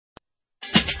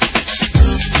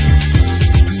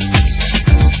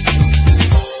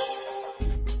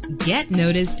Get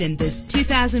noticed in this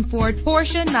 2004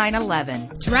 Porsche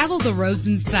 911. Travel the roads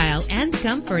in style and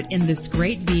comfort in this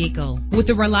great vehicle.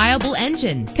 With a reliable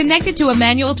engine connected to a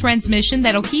manual transmission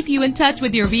that'll keep you in touch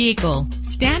with your vehicle.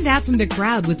 Stand out from the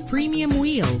crowd with premium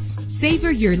wheels.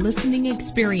 Savor your listening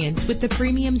experience with the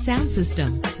premium sound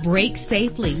system. Brake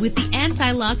safely with the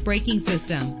anti-lock braking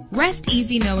system. Rest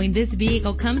easy knowing this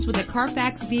vehicle comes with a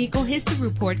Carfax Vehicle History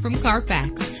Report from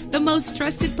Carfax, the most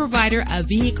trusted provider of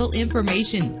vehicle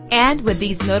information. And with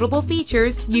these notable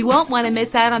features, you won't want to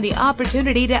miss out on the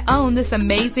opportunity to own this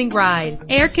amazing ride.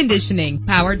 Air conditioning,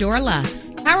 power door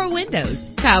locks, power windows,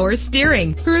 power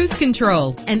steering, cruise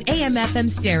control, and AM/FM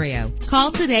stereo.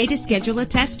 Call today to schedule a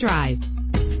test drive.